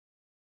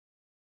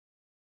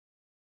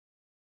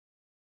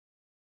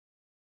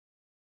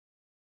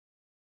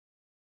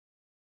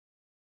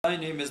My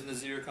name is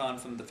Nazeer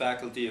from the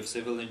Faculty of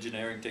Civil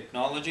Engineering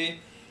Technology,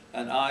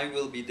 and I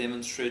will be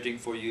demonstrating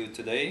for you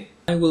today.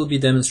 I will be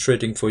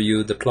demonstrating for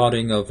you the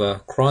plotting of a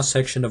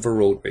cross-section of a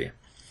roadway.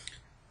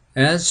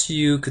 As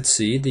you could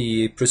see,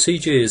 the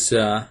procedure is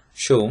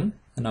shown,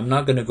 and I'm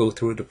not going to go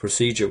through the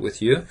procedure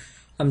with you.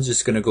 I'm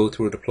just going to go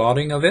through the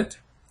plotting of it,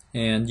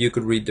 and you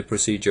could read the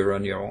procedure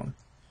on your own.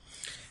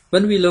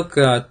 When we look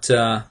at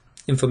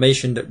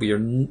information that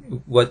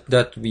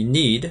we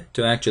need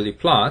to actually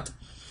plot,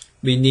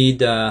 we need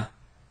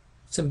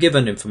some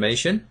given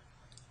information,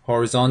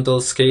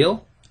 horizontal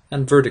scale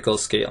and vertical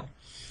scale.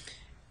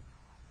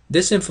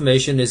 This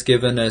information is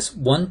given as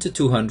 1 to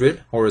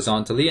 200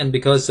 horizontally, and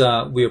because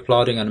we are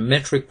plotting on a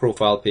metric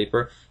profile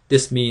paper,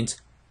 this means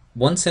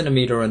 1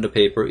 centimeter on the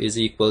paper is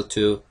equal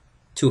to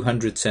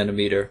 200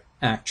 centimeter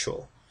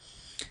actual.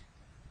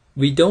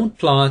 We don't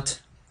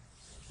plot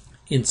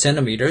in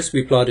centimeters,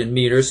 we plot in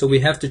meters, so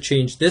we have to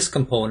change this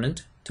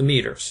component to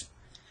meters.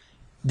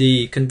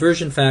 The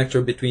conversion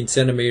factor between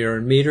centimeter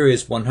and meter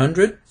is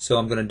 100, so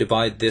I'm going to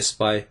divide this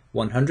by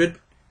 100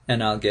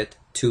 and I'll get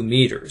 2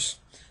 meters.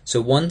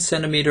 So 1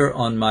 centimeter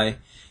on my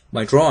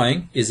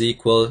drawing is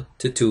equal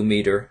to 2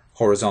 meter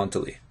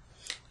horizontally.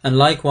 And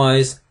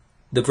likewise,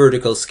 the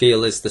vertical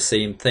scale is the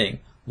same thing.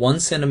 1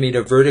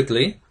 centimeter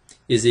vertically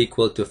is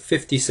equal to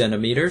 50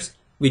 centimeters.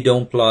 We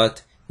don't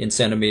plot in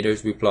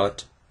centimeters, we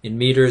plot in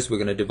meters. We're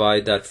going to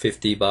divide that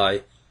 50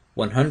 by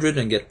 100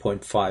 and get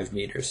 0.5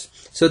 meters.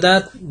 So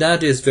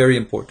that is very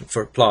important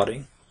for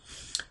plotting.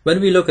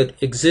 When we look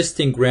at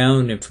existing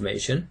ground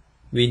information,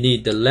 we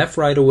need the left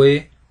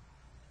right-of-way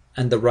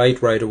and the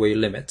right right-of-way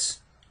limits.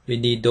 We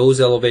need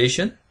those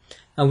elevation,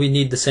 and we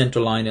need the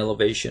center line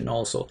elevation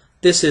also.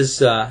 This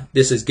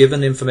is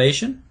given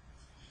information,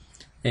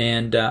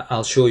 and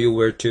I'll show you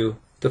where to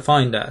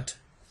find that.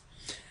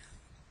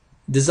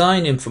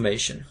 Design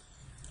information.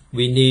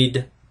 We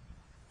need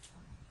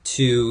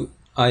to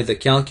either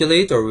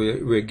calculate, or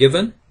we're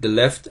given the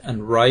left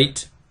and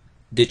right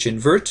ditch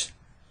invert,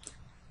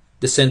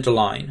 the center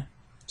line.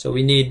 So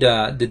we need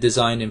the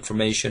design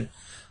information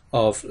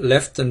of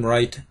left and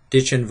right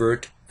ditch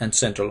invert and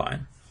center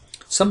line.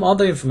 Some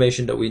other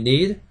information that we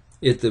need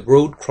is the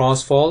road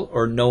crossfall,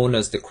 or known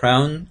as the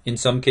crown in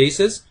some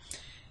cases.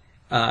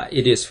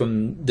 It is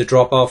from the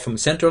drop off from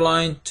center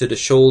line to the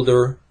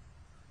shoulder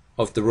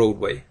of the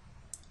roadway.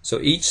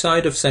 So each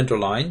side of center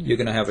line you're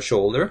going to have a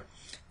shoulder,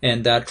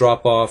 and that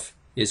drop off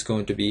is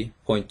going to be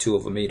 0.2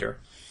 of a meter.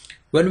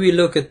 When we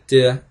look at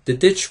the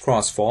ditch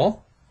crossfall,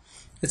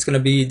 it's going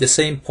to be the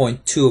same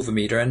 0.2 of a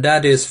meter, and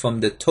that is from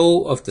the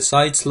toe of the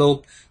side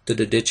slope to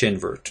the ditch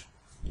invert.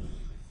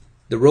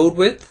 The road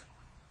width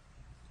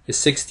is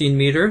 16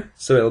 meter,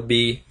 so it'll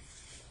be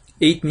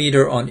 8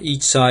 meter on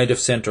each side of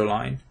center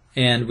line.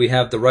 And we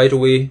have the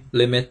right-of-way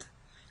limit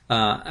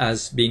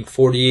as being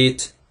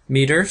 48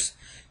 meters,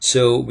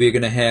 so we're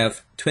going to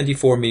have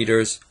 24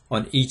 meters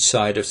on each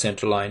side of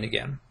center line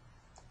again.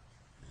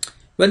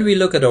 When we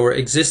look at our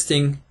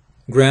existing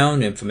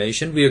ground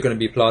information, we are going to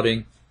be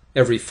plotting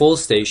every full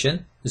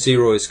station.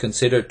 0 is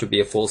considered to be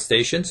a full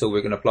station, so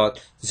we're going to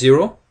plot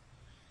 0,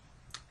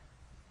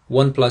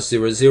 1 plus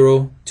 0,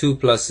 0, 2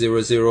 plus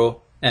 0,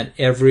 0, and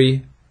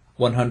every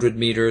 100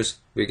 meters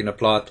we're going to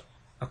plot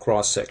a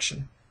cross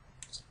section.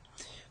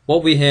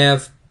 What we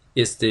have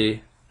is the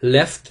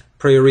left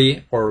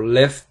prairie or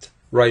left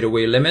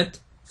right-of-way limit,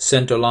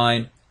 center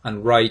line,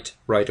 and right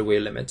right-of-way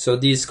limit. So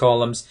these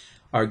columns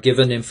are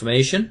given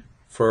information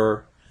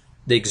for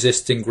the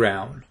existing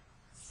ground.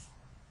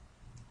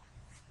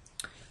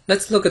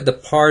 Let's look at the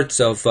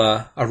parts of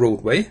a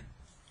roadway.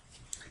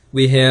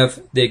 We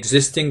have the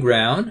existing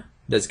ground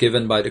that's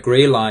given by the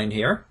gray line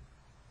here,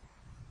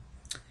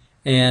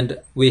 and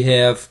we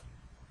have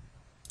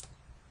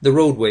the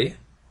roadway,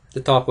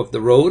 the top of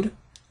the road.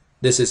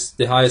 This is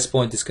the highest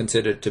point is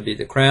considered to be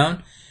the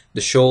crown.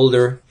 The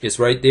shoulder is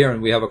right there,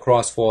 and we have a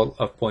crossfall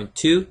of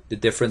 0.2, the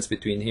difference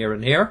between here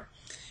and here.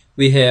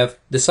 We have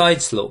the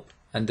side slope,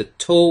 and the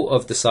toe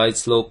of the side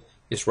slope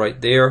is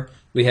right there.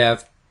 We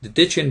have the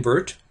ditch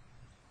invert,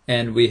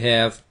 and we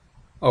have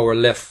our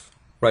left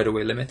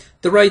right-of-way limit.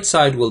 The right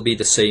side will be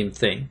the same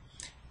thing.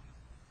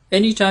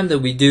 Anytime that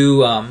we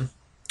do a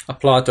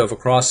plot of a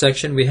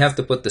cross-section, we have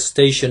to put the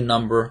station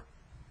number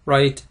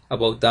right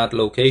about that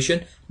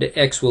location. The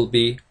X will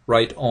be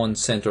right on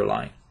center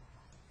line.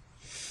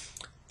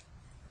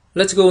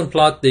 Let's go and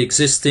plot the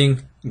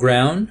existing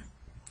ground,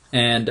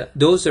 and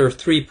those are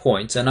 3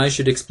 points, and I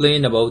should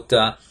explain about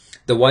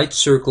the white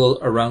circle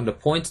around the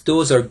points.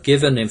 Those are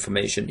given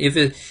information. If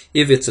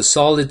it's a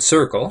solid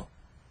circle,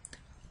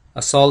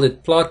 a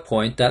solid plot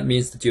point, that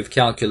means that you've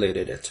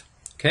calculated it.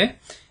 Okay?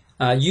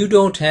 You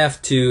don't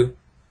have to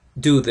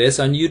do this,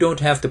 and you don't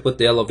have to put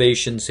the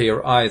elevations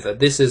here either.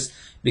 This is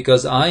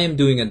because I am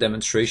doing a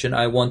demonstration.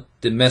 I want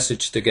the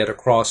message to get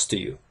across to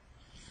you.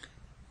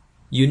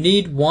 You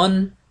need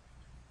one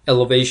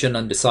elevation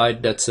on the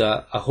side that's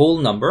a whole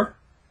number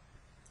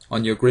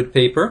on your grid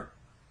paper,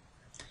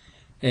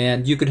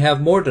 and you could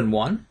have more than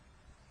one.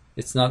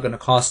 It's not going to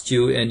cost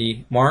you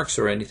any marks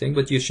or anything,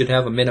 but you should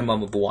have a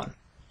minimum of one.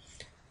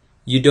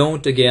 You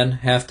don't, again,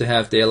 have to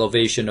have the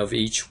elevation of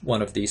each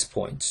one of these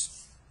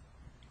points.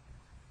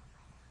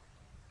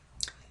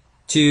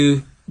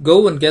 To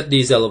go and get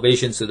these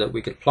elevations so that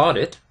we could plot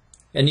it,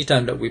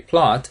 anytime that we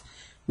plot,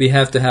 we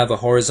have to have a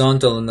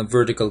horizontal and a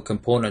vertical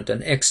component,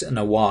 an X and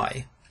a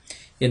Y.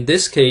 In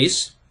this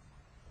case,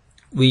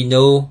 we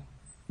know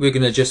we're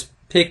going to just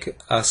pick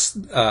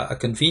a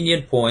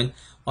convenient point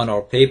on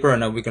our paper,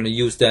 and then we're going to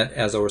use that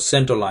as our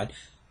center line,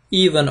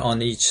 even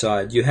on each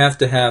side. You have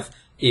to have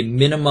a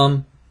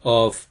minimum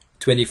of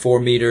 24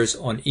 meters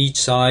on each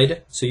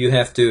side, so you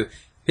have to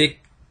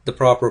pick the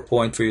proper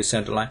point for your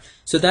center line.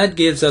 So that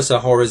gives us a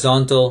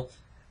horizontal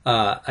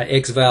a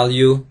X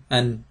value,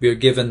 and we're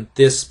given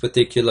this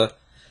particular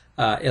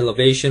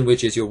elevation,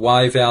 which is your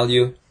Y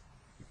value.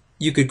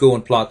 You could go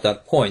and plot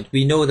that point.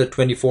 We know that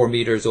 24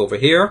 meters over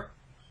here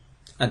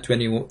and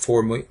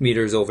 24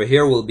 meters over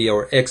here will be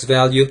our X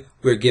value.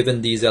 We're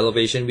given these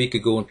elevation. We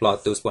could go and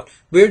plot those points.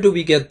 Where do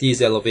we get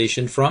these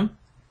elevation from?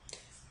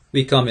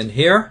 We come in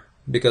here,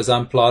 because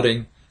I'm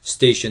plotting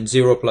station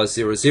 0 plus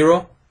 0,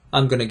 0.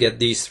 I'm going to get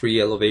these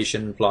three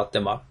elevation and plot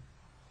them up.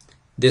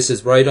 This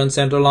is right on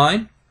center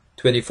line,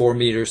 24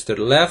 meters to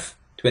the left,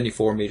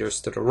 24 meters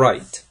to the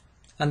right.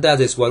 And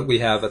that is what we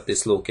have at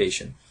this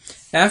location.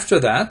 After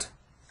that,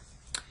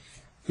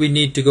 we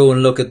need to go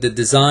and look at the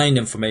design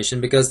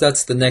information, because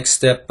that's the next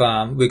step.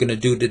 We're going to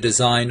do the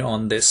design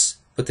on this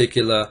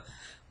particular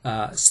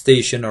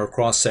station or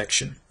cross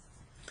section.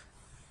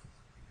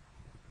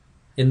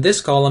 In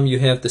this column, you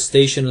have the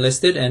station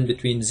listed, and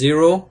between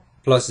 0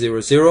 plus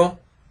 0, 0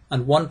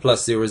 and 1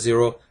 plus 0,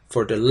 0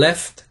 for the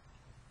left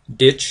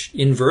ditch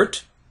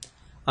invert,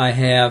 I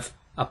have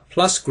a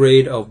plus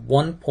grade of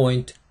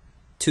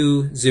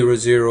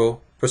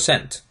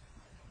 1.200%.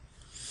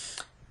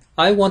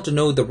 I want to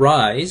know the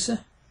rise,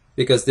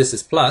 because this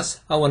is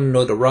plus. I want to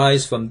know the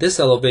rise from this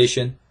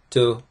elevation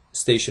to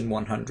station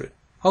 100.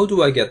 How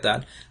do I get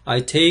that?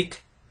 I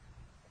take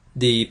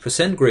the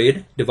percent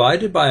grade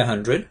divided by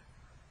 100,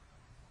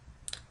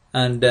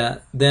 and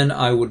then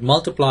I would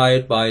multiply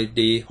it by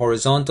the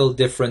horizontal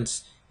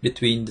difference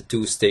between the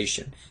two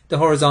stations. The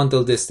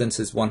horizontal distance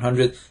is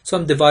 100, so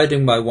I'm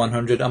dividing by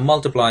 100, I'm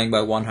multiplying by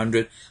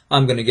 100,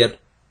 I'm going to get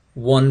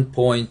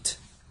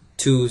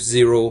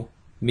 1.20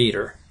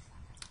 meter.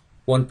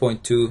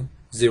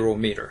 1.20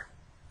 meter,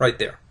 right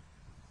there.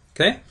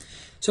 Okay,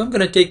 so I'm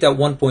going to take that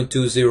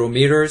 1.20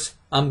 meters,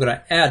 I'm going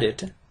to add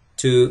it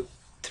to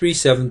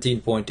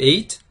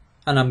 317.8,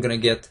 and I'm going to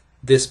get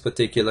this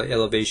particular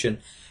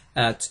elevation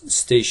at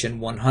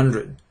station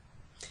 100.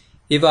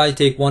 If I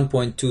take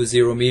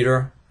 1.20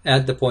 meter,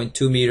 add the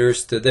 0.2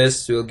 meters to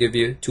this, will give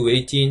you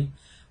 218,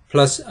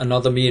 plus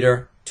another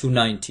meter,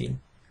 219,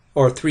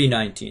 or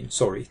 319,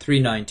 sorry,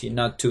 319,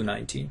 not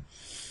 219.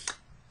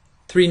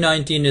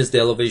 319 is the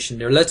elevation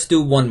there. Let's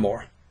do one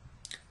more.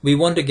 We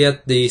want to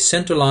get the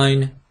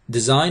centerline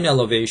design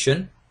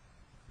elevation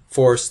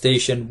for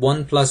station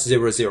 1 plus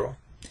 0, 0.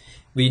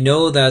 We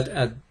know that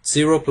at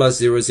 0 plus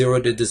 0,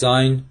 0, the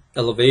design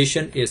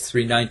elevation is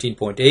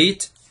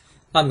 319.8.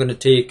 I'm going to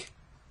take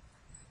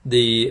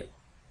the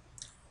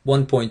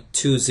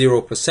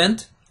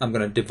 1.20%. I'm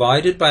going to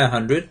divide it by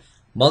 100,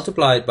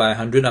 multiply it by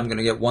 100. I'm going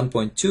to get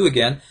 1.2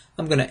 again.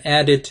 I'm going to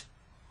add it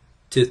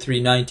to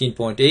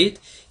 319.8.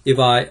 If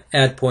I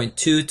add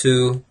 0.2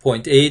 to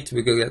 0.8,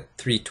 we're going to get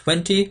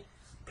 320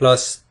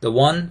 plus the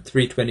 1,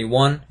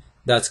 321.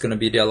 That's going to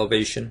be the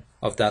elevation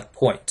of that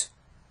point.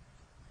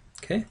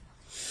 Okay.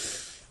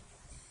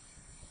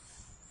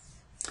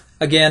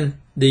 Again,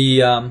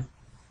 the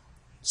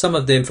some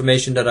of the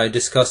information that I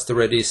discussed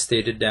already is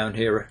stated down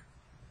here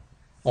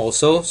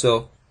also,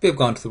 so we've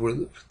gone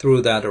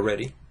through that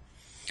already.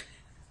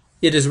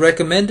 It is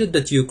recommended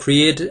that you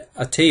create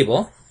a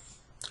table,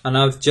 and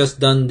I've just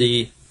done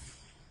the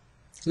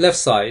left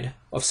side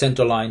of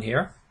center line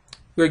here.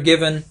 We're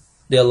given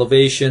the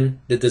elevation,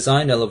 the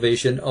design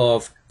elevation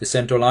of the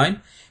center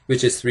line,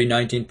 which is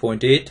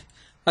 319.8.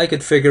 I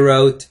could figure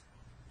out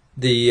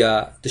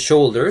the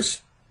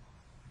shoulders.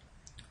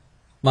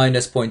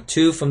 Minus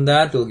 0.2 from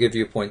that will give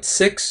you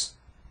 0.6.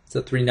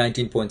 So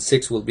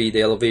 319.6 will be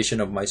the elevation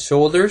of my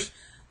shoulders.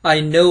 I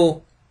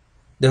know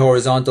the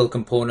horizontal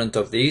component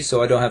of these,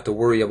 so I don't have to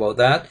worry about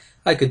that.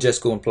 I could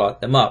just go and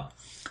plot them up.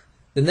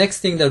 The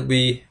next thing that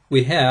we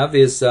have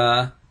is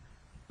our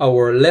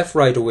left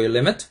right-of-way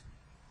limit,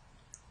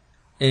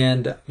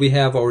 and we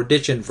have our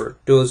ditch invert.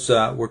 Those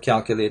were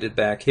calculated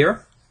back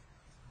here.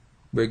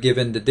 We're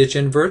given the ditch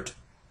invert,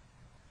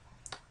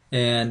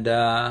 and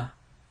the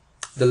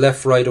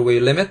left right-of-way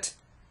limit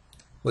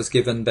was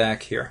given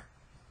back here,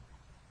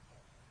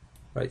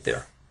 right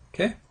there.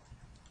 Okay,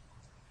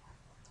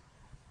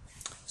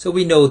 so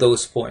we know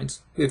those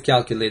points. We've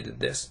calculated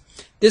this.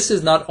 This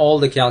is not all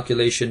the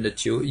calculation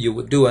that you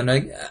would do,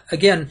 and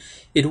again,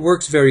 it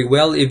works very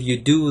well if you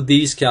do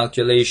these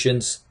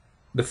calculations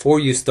before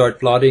you start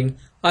plotting.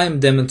 I am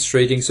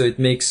demonstrating, so it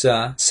makes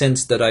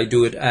sense that I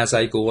do it as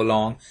I go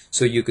along,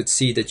 so you could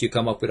see that you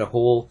come up with a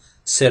whole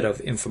set of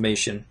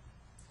information.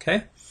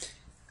 Okay.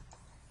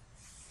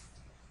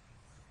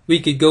 we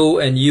could go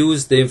and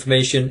use the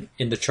information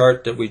in the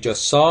chart that we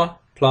just saw,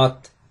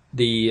 plot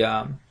the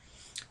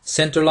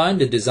center line,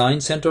 the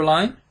design center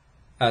line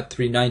at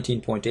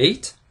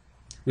 319.8.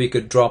 We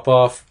could drop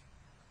off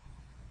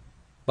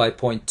by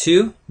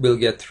 0.2, we'll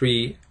get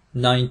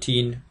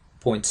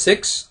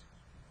 319.6.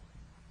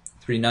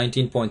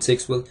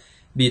 319.6 will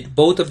be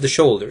both of the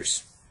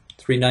shoulders.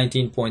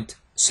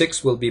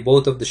 319.6 will be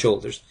both of the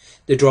shoulders.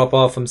 They drop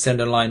off from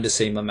center line the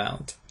same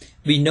amount.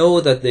 We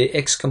know that the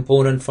x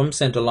component from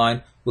center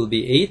line will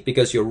be 8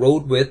 because your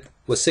road width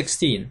was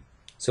 16.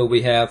 So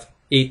we have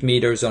 8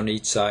 meters on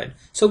each side.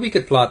 So we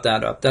could plot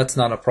that up. That's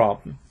not a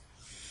problem.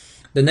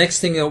 The next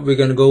thing that we're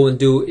going to go and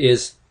do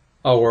is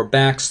our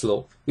back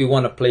slope. We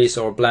want to place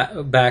our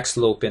back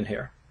slope in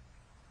here.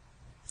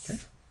 Okay.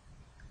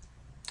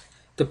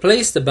 To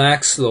place the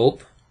back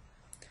slope,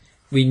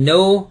 we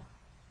know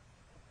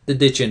the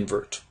ditch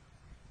invert.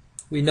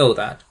 We know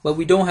that. But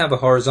we don't have a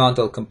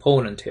horizontal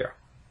component here.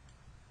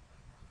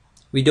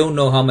 We don't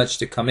know how much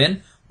to come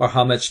in or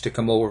how much to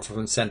come over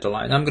from center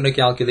line. I'm going to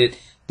calculate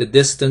the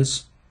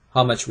distance,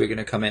 how much we're going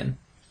to come in,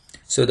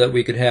 so that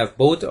we could have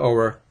both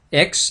our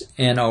x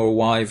and our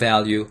y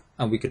value,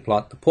 and we could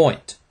plot the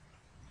point.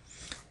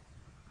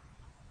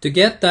 To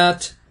get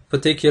that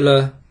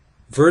particular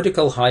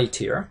vertical height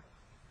here,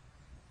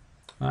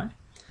 right,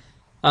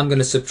 I'm going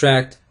to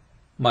subtract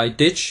my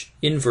ditch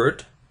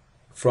invert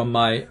from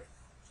my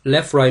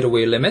left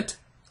right-of-way limit,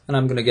 and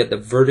I'm going to get the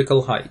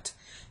vertical height.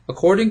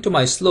 According to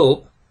my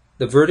slope,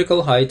 the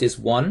vertical height is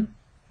 1,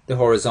 the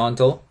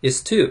horizontal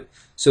is 2.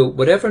 So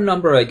whatever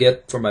number I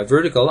get for my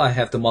vertical, I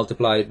have to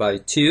multiply it by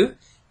 2,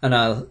 and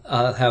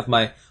I'll have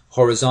my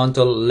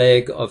horizontal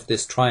leg of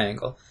this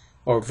triangle.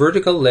 Our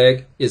vertical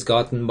leg is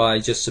gotten by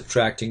just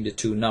subtracting the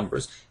two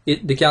numbers.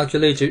 The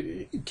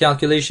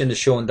calculation is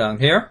shown down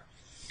here,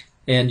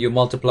 and you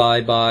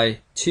multiply by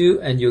 2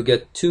 and you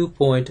get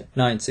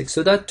 2.96.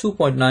 So that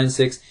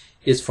 2.96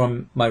 is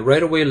from my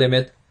right-of-way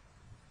limit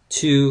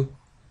to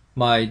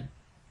my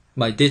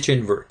ditch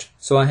invert.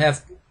 So I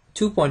have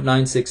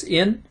 2.96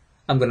 in.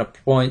 I'm going to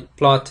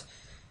plot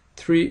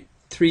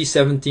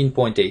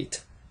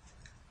 317.8.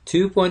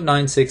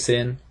 2.96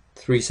 in,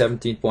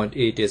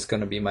 317.8 is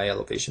going to be my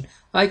elevation.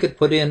 I could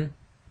put in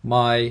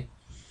my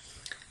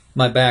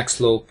back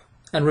slope,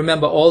 and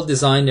remember, all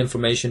design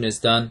information is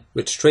done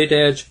with straight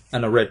edge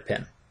and a red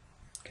pen.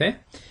 Okay.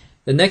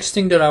 The next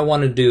thing that I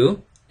want to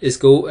do is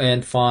go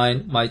and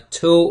find my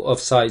toe of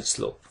side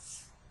slope.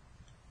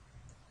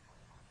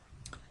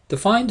 To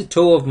find the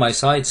toe of my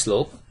side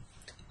slope,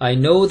 I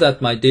know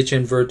that my ditch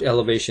invert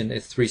elevation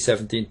is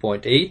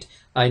 317.8.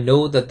 I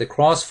know that the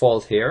cross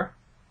fault here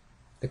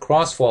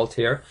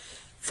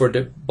for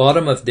the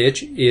bottom of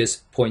ditch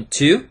is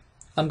 0.2.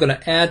 I'm going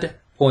to add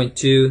 0.2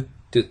 to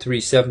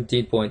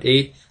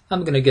 317.8.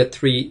 I'm going to get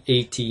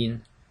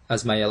 318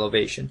 as my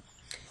elevation.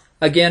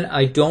 Again,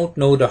 I don't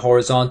know the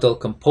horizontal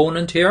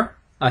component here.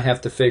 I have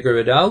to figure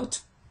it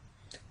out.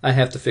 I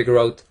have to figure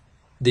out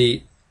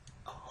the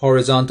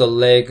horizontal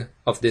leg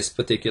of this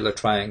particular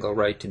triangle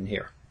right in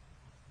here.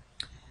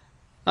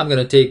 I'm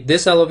going to take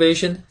this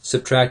elevation,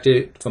 subtract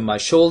it from my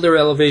shoulder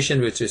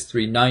elevation, which is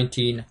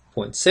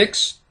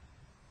 319.6,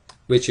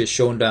 which is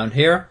shown down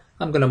here.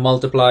 I'm going to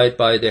multiply it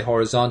by the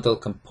horizontal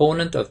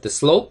component of the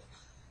slope,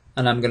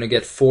 and I'm going to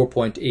get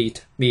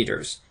 4.8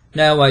 meters.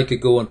 Now I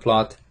could go and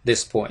plot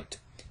this point.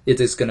 It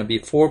is going to be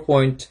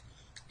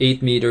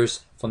 4.8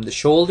 meters from the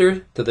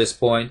shoulder to this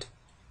point,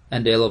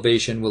 and the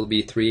elevation will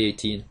be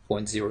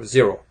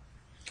 318.00.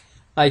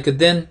 I could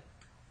then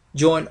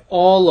join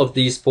all of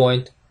these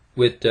points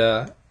with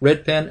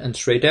red pen and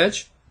straight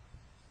edge,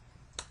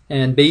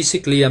 and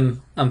basically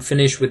I'm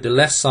finished with the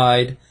left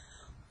side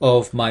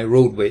of my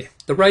roadway.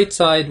 The right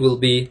side will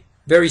be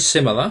very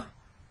similar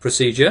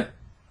procedure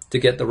to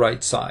get the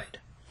right side.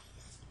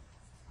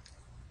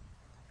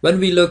 When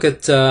we look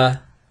at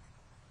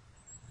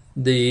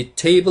the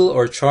table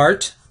or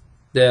chart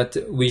that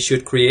we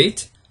should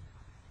create,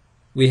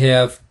 we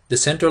have the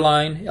center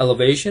line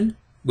elevation,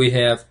 we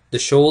have the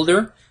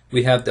shoulder,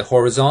 we have the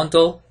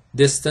horizontal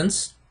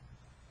distance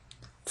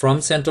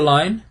from center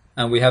line,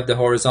 and we have the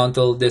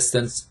horizontal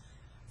distance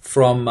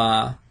from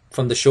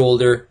the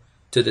shoulder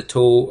to the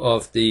toe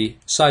of the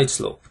side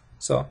slope.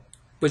 So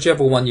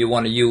whichever one you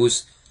want to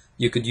use,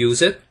 you could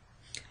use it.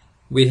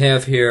 We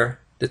have here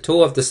the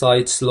toe of the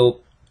side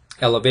slope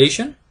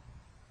elevation.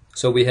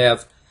 So we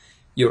have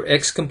your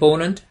x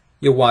component,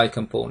 your y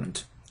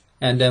component.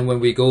 And then when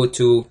we go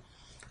to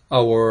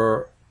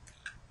our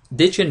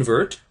ditch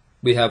invert,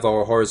 we have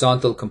our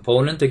horizontal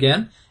component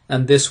again,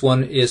 and this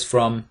one is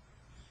from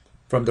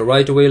the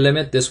right-of-way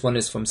limit, this one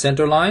is from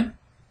center line,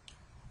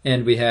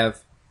 and we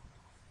have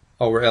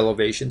our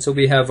elevation. So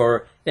we have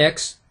our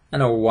x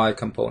and our y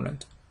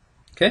component.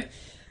 Okay,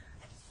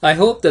 I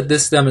hope that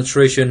this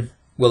demonstration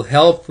will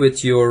help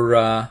with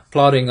your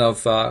plotting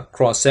of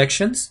cross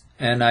sections,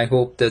 and I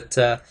hope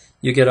that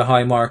you get a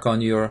high mark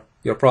on your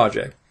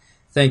project.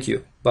 Thank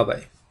you.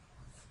 Bye-bye.